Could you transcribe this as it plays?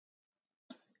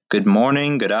Good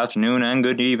morning, good afternoon, and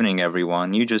good evening,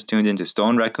 everyone. You just tuned into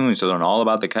Stone Raccoons to learn all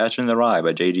about The Catcher in the Rye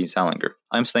by J.D. Salinger.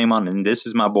 I'm Slayman, and this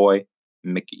is my boy,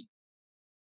 Mickey.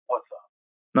 What's up?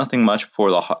 Nothing much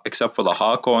except for the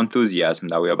hardcore enthusiasm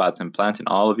that we're about to implant in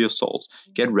all of your souls.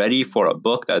 Get ready for a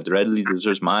book that readily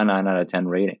deserves my 9 out of 10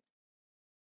 rating.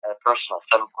 And a personal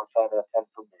 7.5 out of 10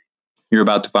 for me. You're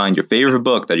about to find your favorite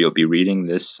book that you'll be reading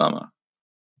this summer.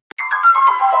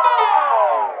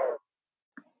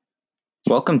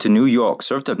 Welcome to New York,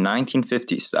 served up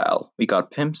 1950s style. We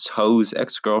got pimps, hoes,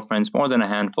 ex-girlfriends, more than a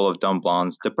handful of dumb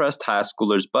blondes, depressed high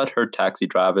schoolers, butthurt taxi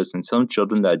drivers, and some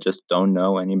children that just don't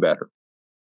know any better.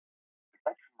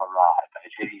 That's from a ride by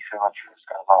J.D. Salinger has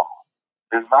got it all.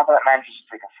 There's a novel that manages to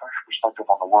take a fresh perspective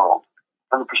on the world,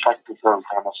 from the perspective of those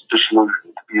that are most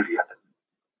disillusioned with the beauty of it.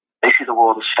 They see the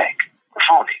world as fake, or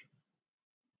phony.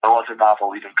 No other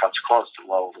novel even comes close to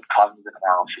the level of cognitive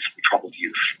analysis of troubled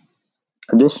youth.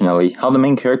 Additionally, how the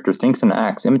main character thinks and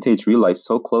acts imitates real life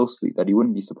so closely that you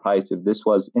wouldn't be surprised if this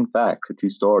was, in fact, a true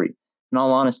story. In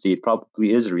all honesty, it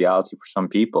probably is a reality for some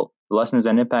people. The lessons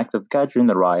and impact of The Catcher in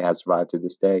the Rye have survived to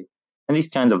this day. And these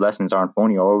kinds of lessons aren't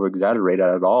phony or over-exaggerated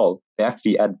at all. They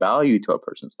actually add value to a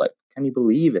person's life. Can you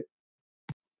believe it?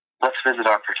 Let's visit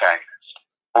our protagonist,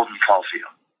 Holden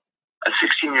Caulfield, a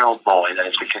 16-year-old boy that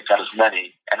has been kicked out of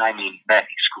many, and I mean many,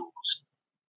 schools.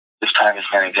 This time is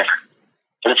many different,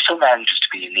 but it still manages to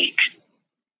be unique.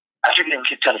 After getting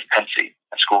kicked out of Pensy,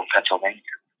 a school in Pennsylvania,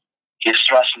 he is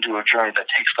thrust into a journey that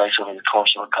takes place over the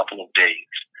course of a couple of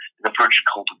days, in the frigid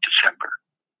cold of December.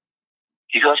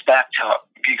 He goes back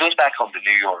home to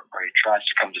New York, where he tries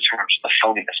to come to terms with the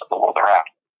phoniness of the world around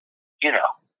him. You know,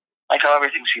 like how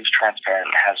everything seems transparent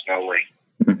and has no weight.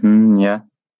 Yeah.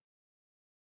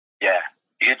 Yeah,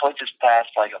 he avoids his past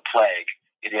like a plague,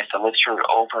 yet he has to live through it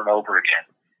over and over again,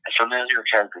 as familiar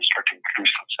characters start to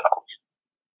introduce themselves.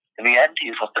 In the end, he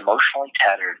is left emotionally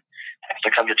tattered and has to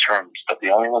come to terms that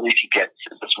the only relief he gets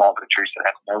is the small victories that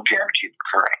have no guarantee of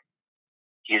occurring.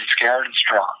 He is scared and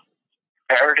strong,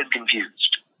 prepared and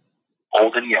confused,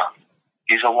 old and young.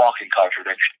 He's a walking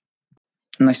contradiction.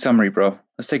 Nice summary, bro.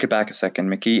 Let's take it back a second,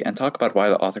 Mickey, and talk about why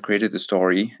the author created the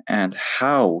story and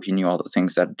how he knew all the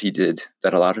things that he did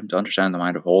that allowed him to understand the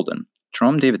mind of Holden.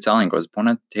 Jerome David Salinger was born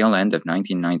at the tail end of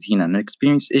 1919 and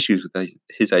experienced issues with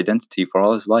his identity for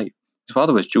all his life. His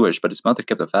father was Jewish, but his mother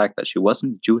kept the fact that she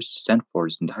wasn't of Jewish descent for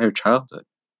his entire childhood.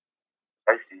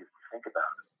 I see you think about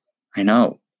it. I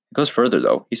know. It goes further,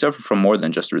 though. He suffered from more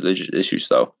than just religious issues,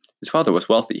 though. His father was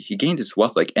wealthy. He gained his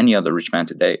wealth like any other rich man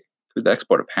today, through the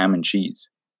export of ham and cheese.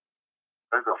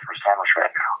 Let's go for a sandwich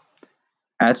right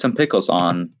now. Add some pickles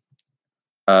on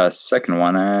a second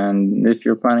one, and if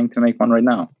you're planning to make one right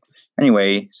now.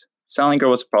 Anyway, Salinger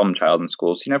was a problem child in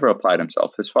schools. He never applied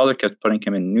himself. His father kept putting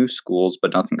him in new schools,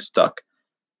 but nothing stuck.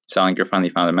 Salinger finally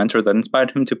found a mentor that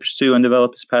inspired him to pursue and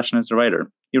develop his passion as a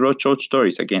writer. He wrote short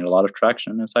stories that gained a lot of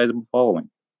traction and a sizable following.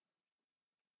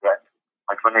 Right.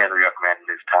 Like many other young men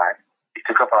in his time, he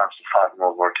took up arms and fought in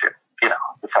World War II. You know,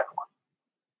 the second one.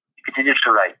 He continued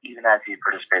to write even as he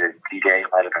participated in D-Day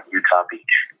and light on Utah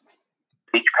Beach.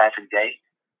 Each passing day,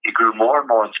 he grew more and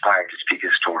more inspired to speak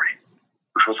his story,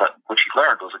 which he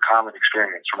learned was a common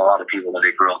experience from a lot of people that he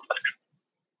grew up with.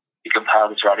 He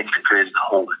compiled his writings and created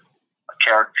Holden, a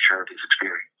caricature of his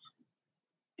experience.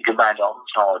 He combined all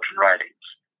his knowledge and writings,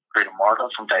 create a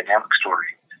marvelous and dynamic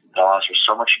story that allows for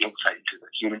so much insight into the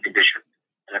human condition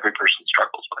that every person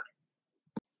struggles with.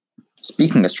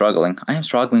 Speaking of struggling, I am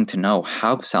struggling to know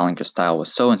how Salinger's style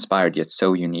was so inspired yet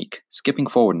so unique. Skipping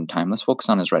forward in time, let's focus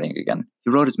on his writing again. He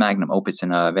wrote his magnum opus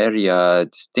in a very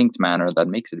distinct manner that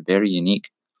makes it very unique.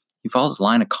 He followed the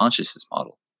line of consciousness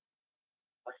model.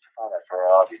 Let's define that for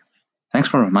our audience. Thanks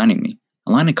for reminding me.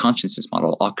 A line of consciousness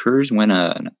model occurs when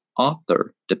an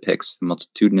author depicts the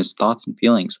multitudinous thoughts and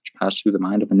feelings which pass through the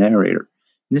mind of a narrator.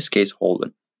 In this case, Holden.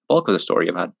 The bulk of the story,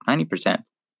 about 90%,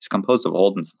 is composed of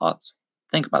Holden's thoughts.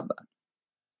 Think about that.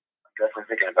 I'm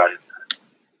definitely thinking about it.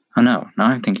 Oh no,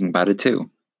 now I'm thinking about it too.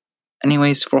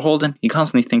 Anyways, for Holden, he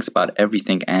constantly thinks about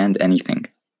everything and anything.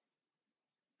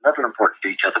 Another important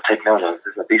detail to take note of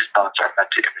is that these thoughts are meant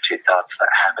to imitate thoughts that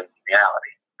happen in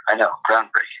reality. I know,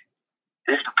 groundbreaking.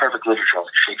 It is the perfect literature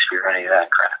like Shakespeare or any of that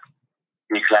crap.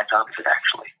 The exact opposite,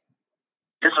 actually.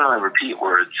 He doesn't really repeat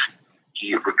words.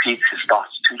 He repeats his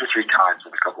thoughts 2 to 3 times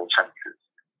in a couple of sentences.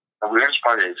 The weirdest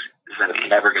part is that it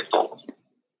never gets old.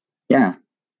 Yeah,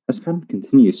 this pattern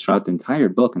continues throughout the entire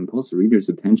book and pulls the reader's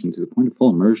attention to the point of full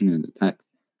immersion in the text.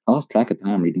 I lost track of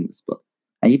time reading this book.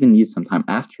 I even needed some time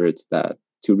after it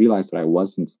to realize that I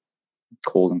wasn't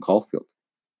Holden Caulfield.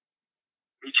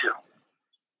 Me too.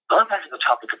 Going back to the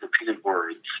topic of repeated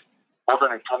words,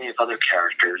 Holden and plenty of other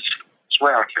characters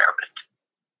swear a fair bit.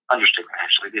 Understatement,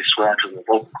 actually. They swear until the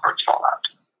vocal cords fall out.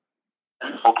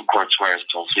 And the vocal cord swears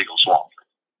until the seagull swallows it.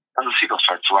 And the seagull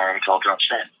starts swearing until it drops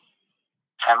in.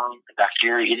 Finally, the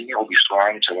bacteria eating it will be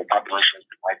swearing until their population has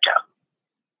been wiped out.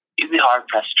 You'd be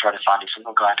hard-pressed to try to find a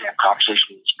single goddamn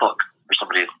conversation in this book where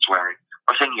somebody isn't swearing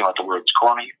or thinking about the words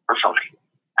corny or phony.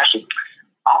 Actually,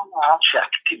 I'll check.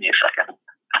 Give me a second.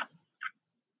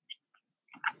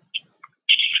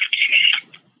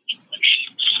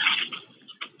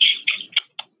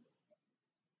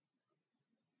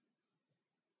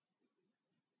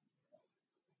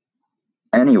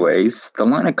 Anyways, the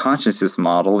line of consciousness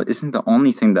model isn't the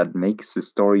only thing that makes his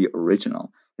story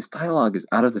original. His dialogue is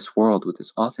out of this world with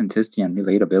its authenticity and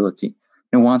relatability.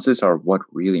 Nuances are what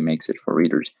really makes it for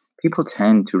readers. People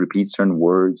tend to repeat certain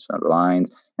words or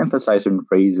lines, emphasize certain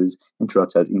phrases,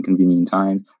 interrupt at inconvenient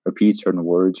times, repeat certain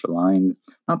words or lines,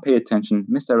 not pay attention,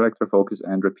 misdirect their focus,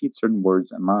 and repeat certain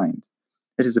words and lines.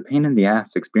 It is a pain in the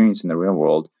ass to experience in the real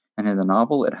world, and in the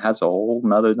novel it has a whole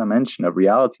nother dimension of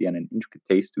reality and an intricate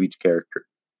taste to each character.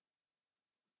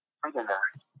 Furthermore,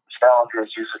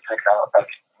 Salinger's use of like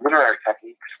literary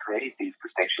techniques to create these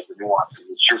distinctions and nuances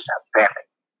is just outstanding.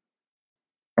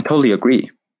 I totally agree.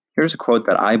 Here's a quote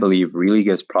that I believe really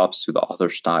gives props to the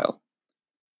author's style.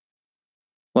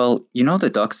 Well, you know the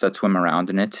ducks that swim around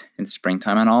in it in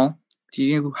springtime and all? Do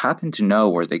you happen to know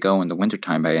where they go in the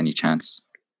wintertime by any chance?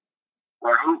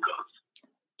 Where who goes?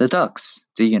 The ducks.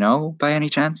 Do you know by any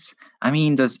chance? I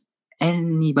mean, does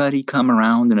anybody come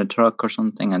around in a truck or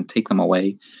something and take them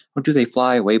away? Or do they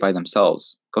fly away by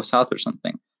themselves, go south or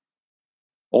something?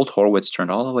 Old Horwitz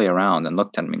turned all the way around and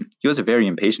looked at me. He was a very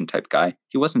impatient type guy.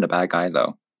 He wasn't a bad guy,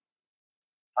 though.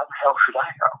 How the hell should I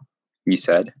know? He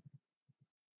said.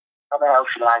 How the hell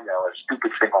should I know a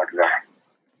stupid thing like that?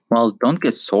 Well, don't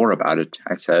get sore about it,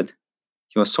 I said.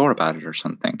 He was sore about it or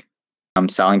something. I'm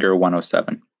Salinger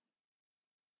 107.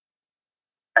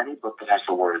 Any book that has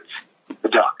the words, "The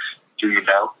ducks, do you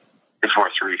know?" is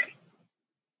worth reading.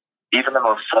 Even the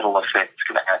most subtle of things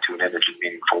can add to an image in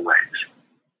meaningful ways.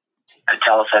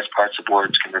 Italicized parts of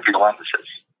words can reveal emphasis.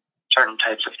 Certain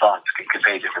types of thoughts can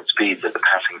convey different speeds at the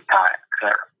passing of time,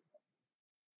 etc.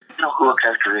 You know who a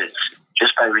character is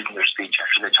just by reading their speech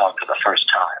after they talk for the first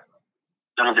time.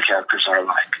 None of the characters are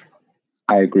alike.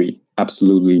 I agree.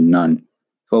 Absolutely none.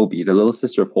 Phoebe, the little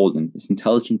sister of Holden, is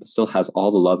intelligent but still has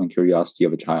all the love and curiosity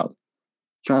of a child.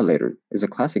 Starlater is a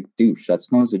classic douche that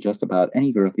snows at just about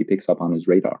any girl he picks up on his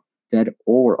radar, dead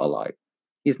or alive.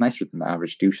 He's nicer than the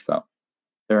average douche, though.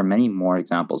 There are many more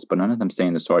examples, but none of them stay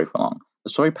in the story for long. The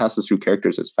story passes through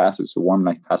characters as fast as a warm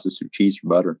knife passes through cheese or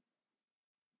butter.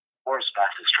 Or as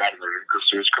fast as Stradler goes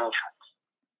through his girlfriend.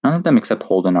 None of them except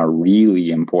Holden are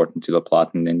really important to the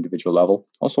plot on the individual level.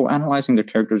 Also, analyzing their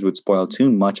characters would spoil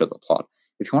too much of the plot.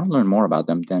 If you want to learn more about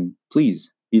them, then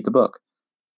please read the book.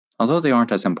 Although they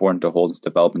aren't as important to Holden's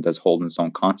development as Holden's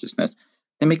own consciousness,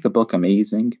 they make the book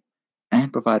amazing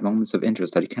and provide moments of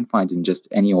interest that you can't find in just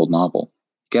any old novel.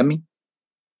 Get me?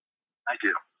 I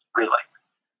do, really.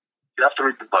 You have to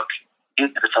read the book,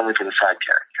 even if it's only for the side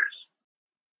characters.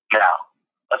 Now,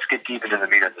 let's get deep into the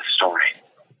meat of the story.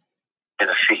 In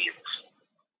the themes.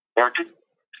 There are two in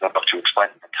the book to explain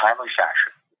in a timely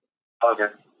fashion.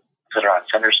 However, that are on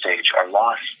center stage are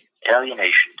loss,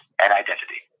 alienation, and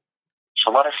identity.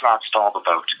 So let us not stall the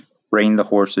boat. Rein the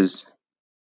horses.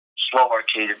 Slow our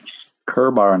cadence.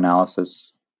 Curb our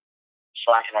analysis.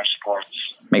 Slacken our supports.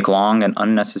 Make long and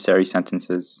unnecessary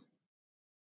sentences.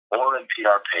 Or impede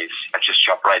our pace and just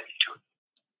jump right into it.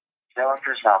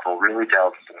 Salinger's novel really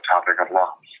delves into the topic of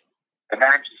loss. It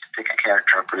manages to pick a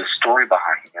character up with a story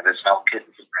behind him, and there's no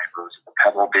kittens and rainbows, and the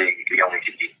pebble being the only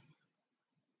key.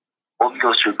 Holden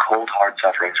goes through cold, hard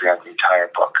suffering throughout the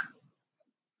entire book.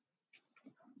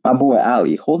 My boy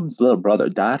Ali, Holden's little brother,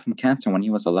 died from cancer when he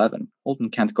was 11. Holden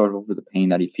can't get over the pain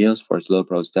that he feels for his little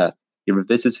bro's death. He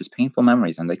revisits his painful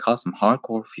memories, and they cause him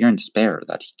hardcore fear and despair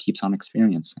that he keeps on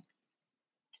experiencing.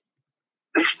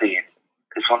 This theme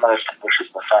is one that establishes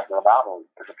the fact that the novel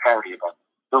is a parody about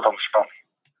Bildungsroman.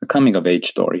 A coming-of-age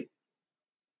story.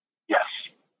 Yes.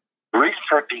 The reason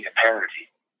for it being a parody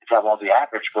is that while the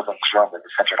average Bildungsroman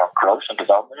is centered on growth and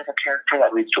development of a character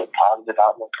that leads to a positive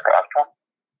outlook or outcome,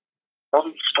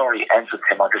 Holden's story ends with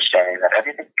him understanding that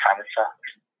everything kind of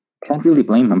sucks. Can't really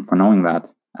blame him for knowing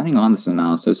that. Adding on this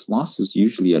analysis, loss is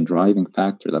usually a driving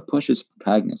factor that pushes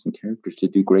protagonists and characters to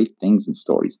do great things in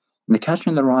stories. In The Catcher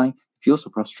in the Rye, he feels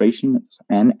the frustration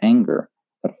and anger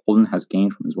that Holden has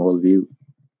gained from his worldview.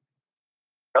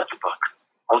 Throughout the book,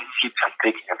 Holden keeps on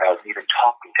thinking about even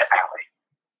talking to Allie.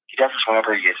 He does this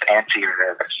whenever he is antsy or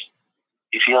nervous.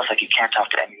 He feels like he can't talk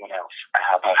to anyone else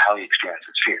about how he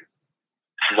experiences fear.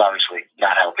 This is obviously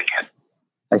not helping him.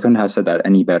 I couldn't have said that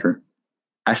any better.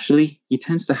 Actually, he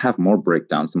tends to have more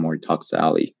breakdowns the more he talks to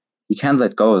Allie. He can't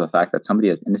let go of the fact that somebody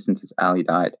as innocent as Allie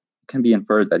died. It can be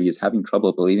inferred that he is having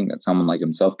trouble believing that someone like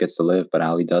himself gets to live, but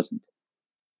Allie doesn't.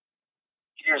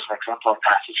 Here's an exemplar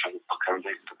passage from the book that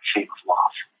relates to the theme of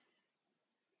loss.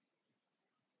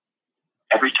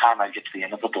 Every time I get to the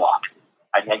end of the block,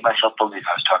 I make myself believe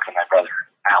I was talking to my brother,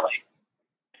 Allie.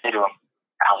 I say to him,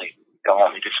 Allie, don't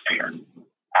let me disappear.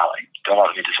 Allie, don't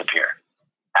let me disappear.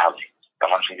 Allie,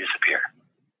 don't let me disappear.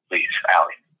 Please,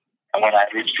 Allie. And when I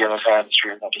reach the other side of the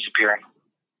street without disappearing,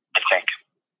 I think.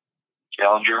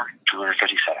 Challenger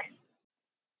 257.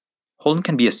 Holden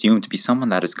can be assumed to be someone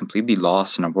that is completely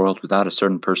lost in a world without a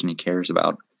certain person he cares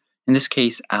about. In this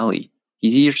case, Allie. He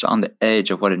teeters on the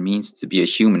edge of what it means to be a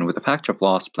human, with the factor of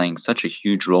loss playing such a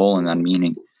huge role in that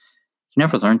meaning. He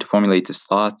never learned to formulate his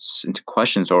thoughts into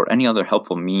questions or any other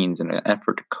helpful means in an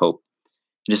effort to cope.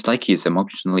 It is like he is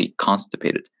emotionally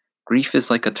constipated. Grief is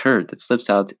like a turd that slips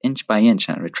out inch by inch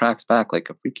and retracts back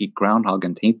like a freaky groundhog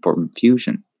in tape for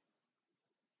infusion.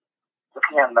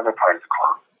 Looking at another part of the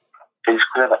quote, it is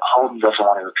clear that Holden doesn't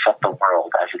want to accept the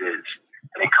world as it is,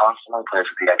 and he constantly plays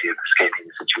with the idea of escaping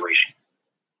the situation.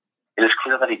 It is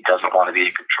clear that he doesn't want to be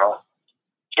in control.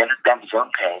 He understands his own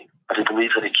pain, but he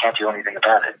believes that he can't do anything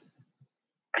about it.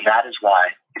 And that is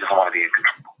why he doesn't want to be in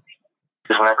control.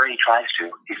 Because whenever he tries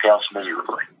to, he fails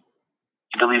miserably.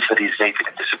 He believes that he's vapid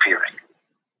and disappearing.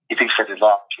 He thinks that his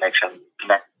loss makes him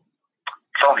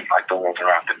phony like the world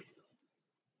around him.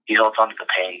 He holds on to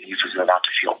the pain and uses it not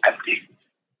to feel empty,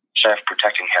 instead of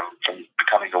protecting him from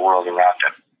becoming the world around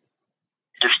him.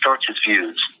 It distorts his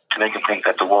views to make him think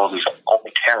that the world is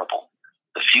only terrible,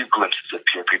 the few glimpses of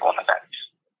pure people and events.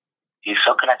 He is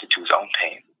so connected to his own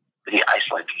pain that he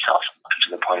isolates himself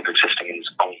to the point of existing in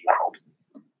his own world.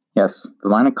 Yes, the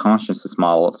line of consciousness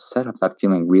model set up that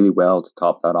feeling really well to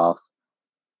top that off.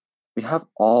 We have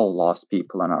all lost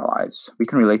people in our lives. We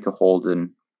can relate to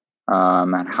Holden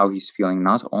and how he's feeling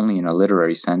not only in a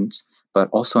literary sense, but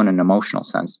also in an emotional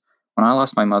sense. When I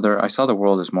lost my mother, I saw the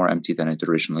world as more empty than it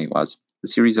originally was. The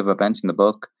series of events in the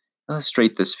book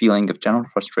illustrate this feeling of general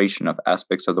frustration of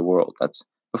aspects of the world that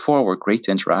before were great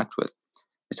to interact with.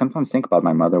 I sometimes think about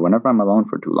my mother whenever I'm alone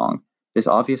for too long. It is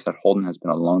obvious that Holden has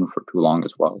been alone for too long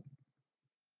as well.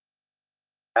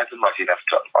 I've been lucky enough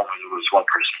to only lose one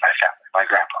person in my family, my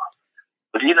grandpa.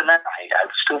 But even then, I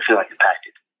was still feeling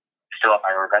impacted. I still have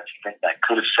my regrets and things I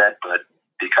could have said, but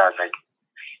because I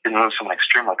didn't lose someone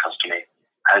extremely close to me,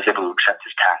 I was able to accept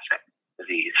his passing with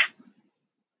ease.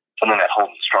 Something that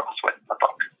Holden struggles with in the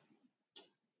book.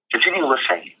 Continue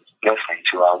listening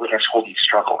to witness Holden's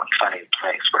struggle in finding a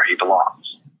place where he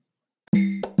belongs.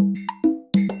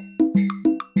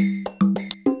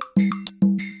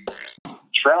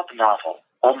 Throughout the novel,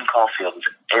 Holden Caulfield is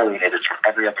alienated from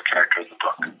every other character in the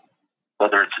book,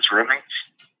 whether it's his roommates,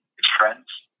 his friends,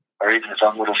 or even his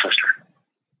own little sister.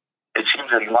 It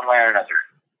seems that in one way or another,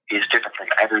 he is different from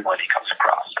everyone he comes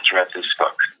across, and throughout this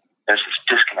book, there's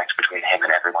this disconnect between him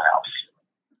and everyone else.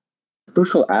 A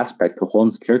crucial aspect of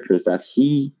Holden's character is that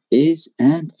he is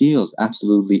and feels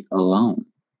absolutely alone.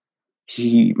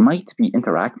 He might be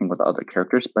interacting with other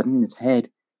characters, but in his head,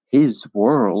 his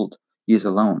world, he is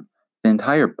alone. The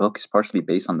entire book is partially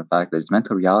based on the fact that his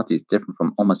mental reality is different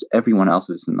from almost everyone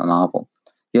else's in the novel.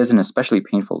 He has an especially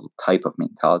painful type of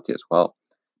mentality as well.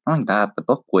 Knowing that, the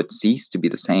book would cease to be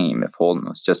the same if Holden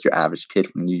was just your average kid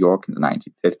from New York in the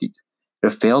 1950s. It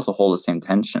would fail to hold the same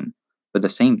tension, with the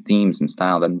same themes and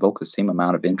style that invoke the same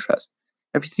amount of interest.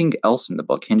 Everything else in the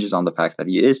book hinges on the fact that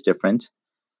he is different,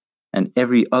 and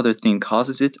every other thing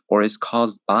causes it or is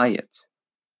caused by it.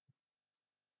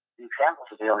 The examples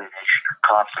of alienation are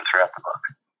constant throughout the book.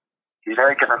 He's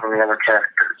very different from the other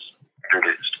characters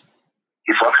introduced.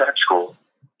 He flunks out of school,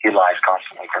 he lies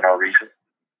constantly for no reason,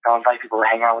 he'll invite people to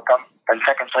hang out with them, and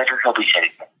seconds later he'll be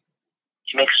hitting them.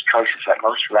 He makes choices that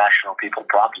most rational people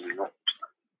probably wouldn't.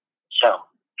 So,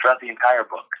 throughout the entire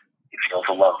book, he feels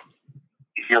alone.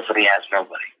 He feels that he has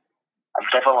nobody. On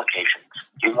several occasions,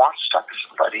 he wants to talk to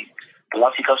somebody, but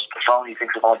once he goes to the phone, he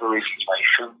thinks of all the reasons why he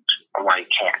shouldn't or why he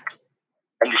can't,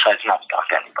 and decides not to talk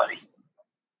to anybody.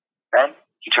 Then,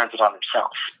 he turns it on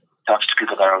himself, talks to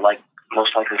people that are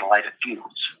most likely to light a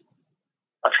fuse.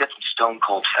 Let's get some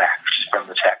stone-cold facts from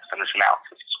the text and this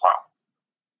analysis as well.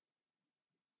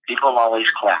 People always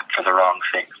clap for the wrong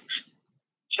things.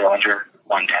 Challenger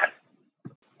 110.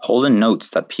 Holden notes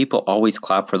that people always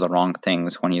clap for the wrong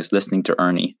things when he is listening to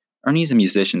Ernie. Ernie is a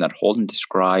musician that Holden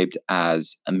described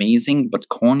as amazing but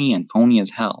corny and phony as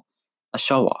hell, a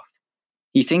show-off.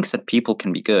 He thinks that people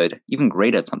can be good, even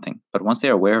great at something, but once they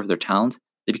are aware of their talent,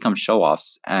 They become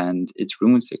show-offs, and it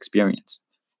ruins the experience.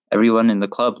 Everyone in the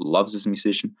club loves this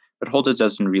musician, but Holden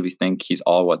doesn't really think he's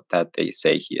all what that they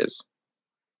say he is.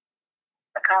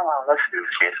 I kind of want to listen to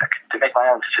his music to make my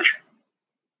own decision.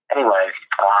 Anyway,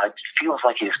 it feels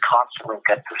like he is constantly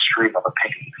getting the stream of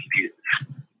opinions and views.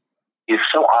 He is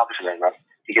so opposite in that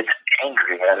he gets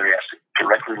angry whenever he has to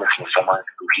directly listen to someone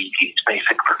who he deems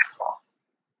basic for people.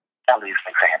 That leaves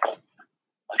an example.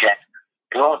 Again,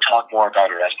 we won't talk more about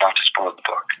it as not to spoil the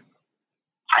book.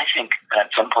 I think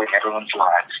that at some point in everyone's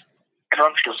lives,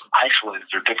 everyone feels isolated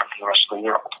or different from the rest of the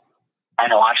world. I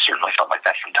know I've certainly felt like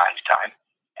that from time to time,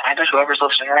 and I bet whoever's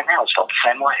listening right now has felt the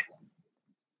same way.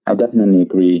 I definitely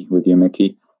agree with you,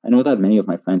 Mickey. I know that many of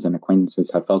my friends and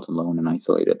acquaintances have felt alone and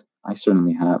isolated. I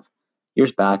certainly have.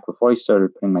 Years back, before I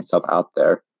started putting myself out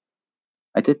there,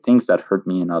 I did things that hurt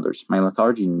me and others. My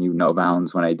lethargy knew no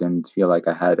bounds when I didn't feel like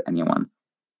I had anyone.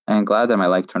 I am glad that my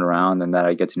life turned around and that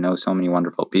I get to know so many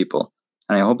wonderful people.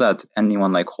 And I hope that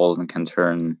anyone like Holden can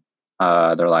turn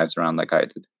their lives around like I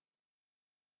did.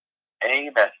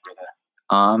 Amen, brother.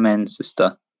 Amen,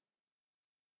 sister.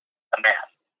 A man.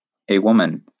 A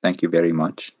woman. Thank you very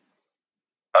much.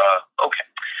 Okay.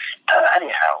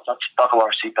 Anyhow, let's buckle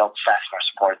our seatbelts, fasten our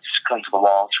supports, cling to the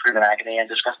wall, scream in agony, and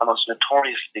discuss the most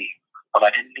notorious theme of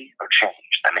identity or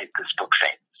change that made this book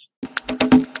famous.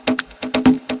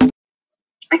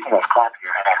 Speaking of clapping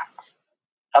your hands,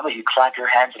 how about you clap your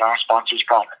hands in our sponsor's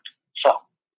product? So,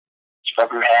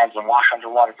 scrub your hands and wash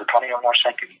underwater for 20 or more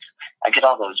seconds and get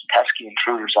all those pesky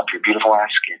intruders off your beautiful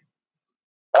ass skin.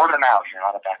 Order them out here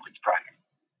on a backwards bracket.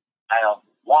 I'll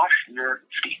wash your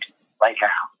feet right now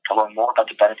to learn more about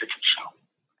the benefits of soap.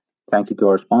 Thank you to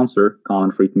our sponsor,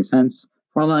 Common Freaking Sense,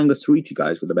 for allowing us to reach you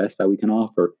guys with the best that we can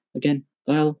offer. Again,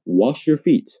 dial Wash Your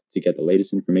Feet to get the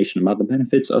latest information about the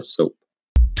benefits of soap.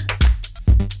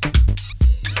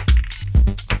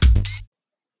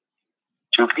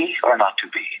 To be or not to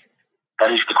be?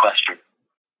 That is the question.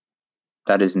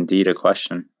 That is indeed a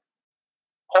question.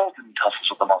 Holden tussles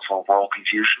with the muscle of moral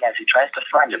confusion as he tries to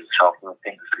find himself in the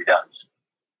things that he does,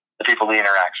 the people he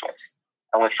interacts with,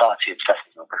 and with thoughts he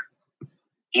obsesses over.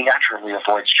 He naturally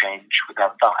avoids change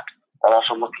without thought, while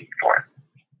also looking for it.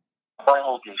 While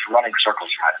Holden is running circles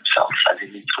around himself as he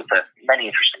meets with the many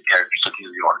interesting characters of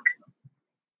New York.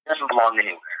 He doesn't belong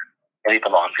anywhere, but he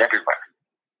belongs everywhere.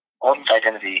 Holden's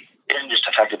identity isn't just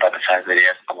affected by the fact that he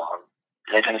doesn't belong.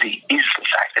 His identity is the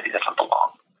fact that he doesn't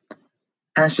belong.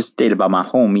 As just stated by my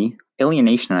homie,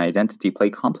 alienation and identity play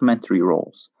complementary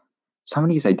roles.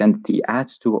 Somebody's identity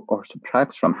adds to or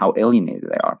subtracts from how alienated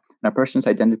they are, and a person's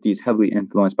identity is heavily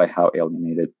influenced by how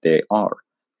alienated they are.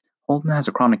 Holden has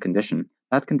a chronic condition.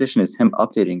 That condition is him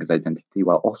updating his identity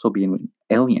while also being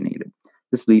alienated.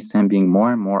 This leads to him being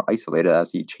more and more isolated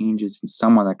as he changes into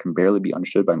someone that can barely be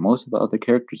understood by most of the other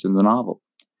characters in the novel.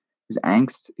 His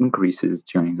angst increases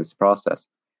during this process,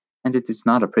 and it is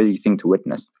not a pretty thing to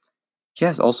witness. He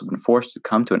has also been forced to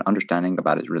come to an understanding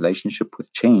about his relationship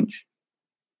with change.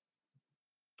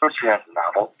 Towards the end of the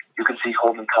novel, you can see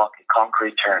Holden talk in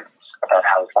concrete terms about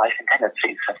how his life and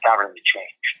tendencies have not really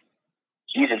changed.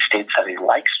 He even states that he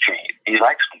likes change. He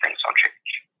likes when things don't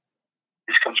change.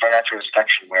 This comes right after his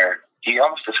section where he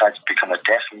almost decides to become a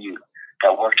deaf mute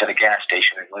that worked at a gas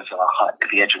station and lives in a hut at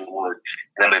the edge of the woods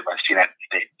in the Midwest United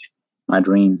States. My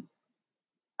dream.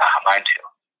 Mine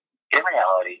too. In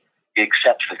reality, he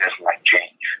accepts that he doesn't like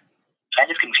change. Kind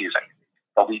of confusing,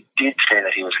 but we did say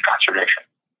that he was a contradiction.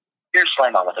 Here's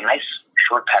Slimer with a nice,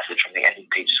 short passage from the ending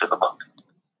pages of the book.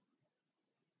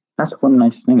 That's one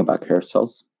nice thing about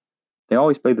carousels. They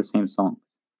always play the same songs.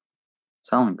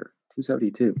 Salinger,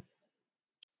 272.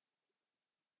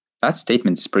 That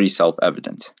statement is pretty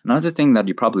self-evident. Another thing that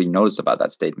you probably notice about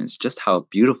that statement is just how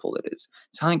beautiful it is.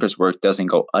 Salinger's work doesn't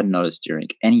go unnoticed during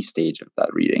any stage of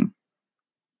that reading.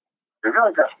 It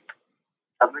really doesn't.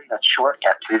 Something that's short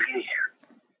yet pleasing to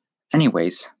hear.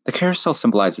 Anyways, the carousel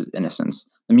symbolizes innocence.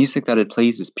 The music that it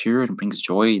plays is pure and brings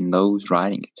joy in those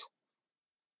riding it.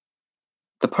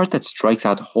 The part that strikes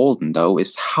out to Holden, though,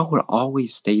 is how it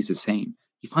always stays the same.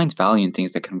 He finds value in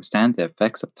things that can withstand the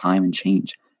effects of time and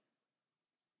change.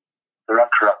 They're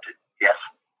uncorrupted, yes?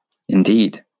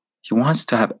 Indeed. He wants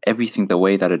to have everything the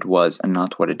way that it was and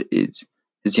not what it is.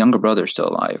 His younger brother is still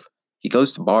alive. He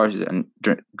goes to bars and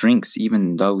drinks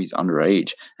even though he's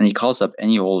underage, and he calls up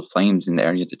any old flames in the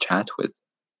area to chat with.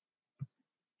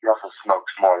 He also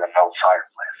smokes more than an old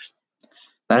fireplace.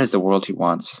 That is the world he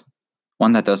wants.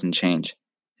 One that doesn't change.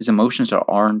 His emotions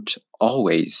aren't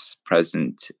always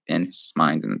present in his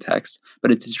mind in the text,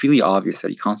 but it is really obvious that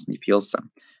he constantly feels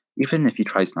them, even if he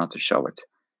tries not to show it.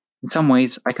 In some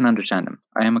ways, I can understand him.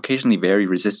 I am occasionally very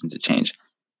resistant to change.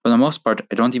 For the most part,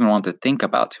 I don't even want to think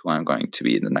about who I'm going to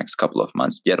be in the next couple of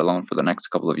months, yet alone for the next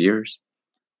couple of years.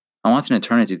 I want an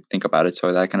eternity to think about it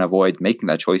so that I can avoid making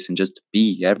that choice and just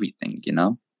be everything, you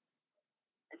know?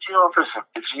 It's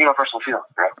a universal feeling,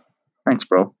 right? Thanks,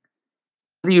 bro.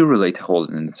 How do you relate to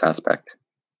Holden in this aspect?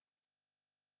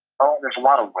 Well, there's a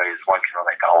lot of ways one can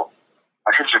relate to Holden.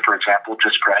 My sister, for example,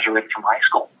 just graduated from high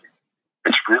school.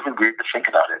 It's really weird to think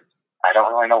about it. I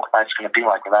don't really know what life's going to be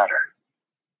like without her.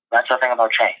 That's the thing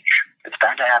about change. It's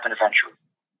bound to happen eventually.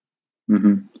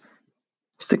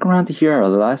 Stick around to hear our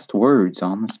last words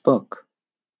on this book.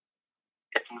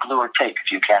 It's glue or tape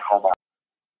if you can't hold on.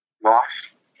 Loss,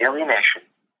 alienation,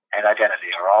 and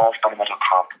identity are all fundamental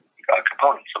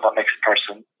components of what makes a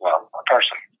person, well, a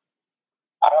person.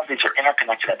 All of these are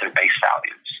interconnected at their base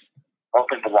values.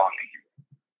 Hope and belonging.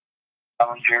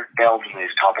 Salinger delves into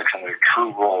these topics and their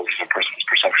true roles in a person's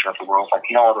perception of the world like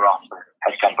no other author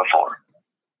has done before.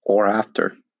 Or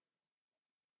after.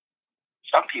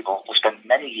 Some people will spend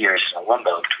many years in a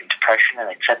limbo between depression and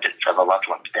acceptance of a loved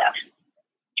one's death.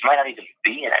 There might not even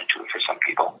be an end to it for some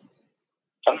people.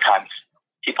 Sometimes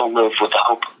people live with the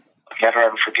hope of never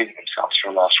ever forgiving themselves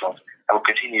for a lost one and will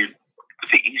continue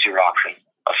with the easier option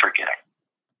of forgetting.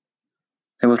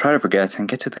 They will try to forget and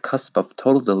get to the cusp of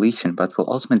total deletion, but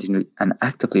will ultimately and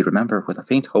actively remember with a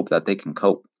faint hope that they can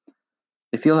cope.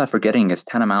 They feel that forgetting is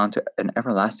tantamount to an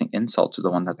everlasting insult to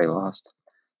the one that they lost.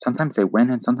 Sometimes they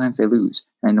win and sometimes they lose,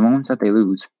 and in the moments that they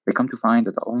lose, they come to find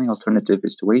that the only alternative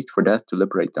is to wait for death to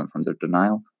liberate them from their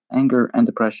denial, anger, and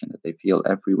depression that they feel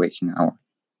every waking hour.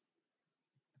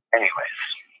 Anyways,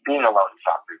 being alone is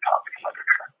not the topic in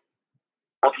literature.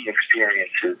 What the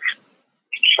experiences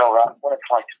show us what it's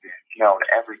like to be known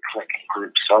every clique and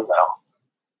group so well,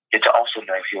 yet to also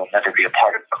know you'll never be a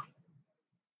part of them.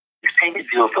 His painted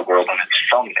view of the world and its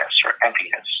phoniness or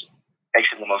emptiness makes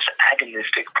him the most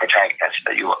agonistic protagonist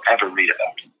that you will ever read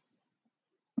about.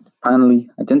 Finally,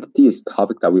 identity is a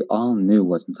topic that we all knew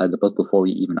was inside the book before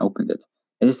we even opened it.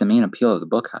 It is the main appeal of the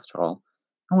book, after all.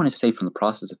 No one is safe from the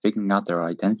process of figuring out their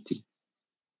identity.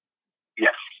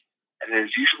 Yes, and it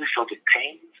is usually filled with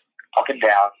pains, up and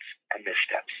downs, and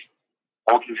missteps.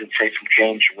 Holden isn't safe from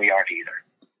change, and we aren't either.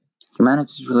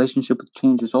 Humanity's relationship with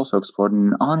change is also explored in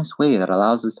an honest way that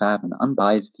allows us to have an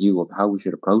unbiased view of how we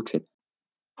should approach it.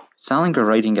 Salinger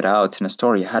writing it out in a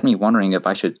story had me wondering if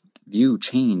I should view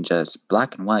change as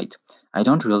black and white. I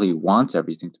don't really want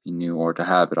everything to be new or to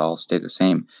have it all stay the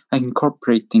same. I can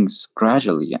incorporate things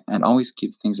gradually and always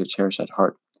keep things I cherish at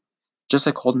heart. Just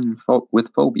like Holden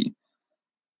with Phoebe.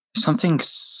 If something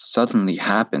suddenly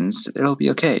happens, it'll be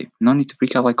okay. No need to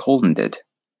freak out like Holden did.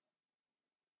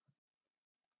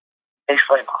 Hey,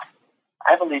 Slayman,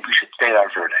 I believe we should state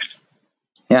our verdict.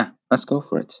 Yeah, let's go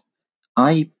for it.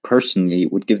 I personally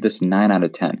would give this a 9 out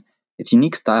of 10. Its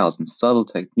unique styles and subtle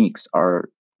techniques are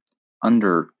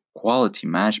under quality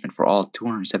management for all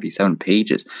 277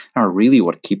 pages and are really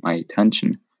what keep my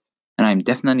attention. And I'm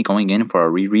definitely going in for a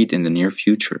reread in the near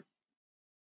future.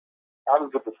 I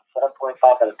would give this a 7.5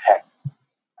 out of 10.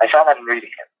 I found that in reading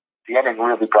it. The ending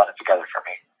really brought it together for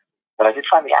me. But I did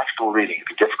find the actual reading to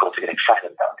be difficult to get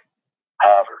excited about.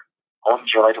 However,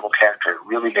 Holden's relatable character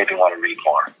really made me want to read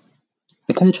more.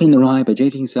 The Catcher in the Rye by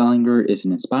J.D. Salinger is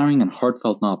an inspiring and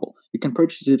heartfelt novel. You can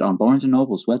purchase it on Barnes &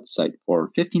 Noble's website for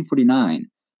 $15.49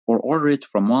 or order it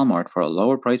from Walmart for a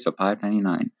lower price of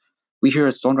 $5.99. We here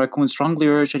at Stone Raccoon strongly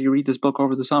urge that you read this book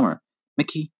over the summer.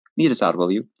 Mickey, lead us out,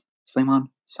 will you? Slayman,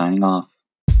 signing off.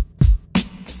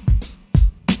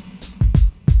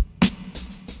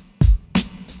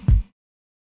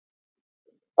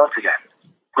 Once again,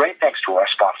 great thanks to our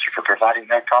sponsor for providing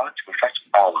their products to affect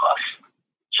all of us.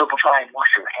 Simplify and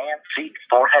wash your hands, feet,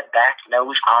 forehead, back,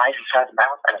 nose, eyes, inside the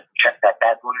mouth, and check that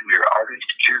bad blood in your arteries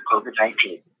to cure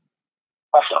COVID-19.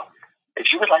 Also,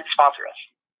 if you would like to sponsor us,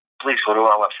 please go to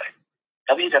our website,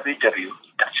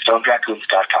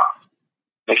 www.stonedracoons.com.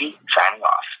 Mickey, signing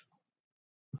off.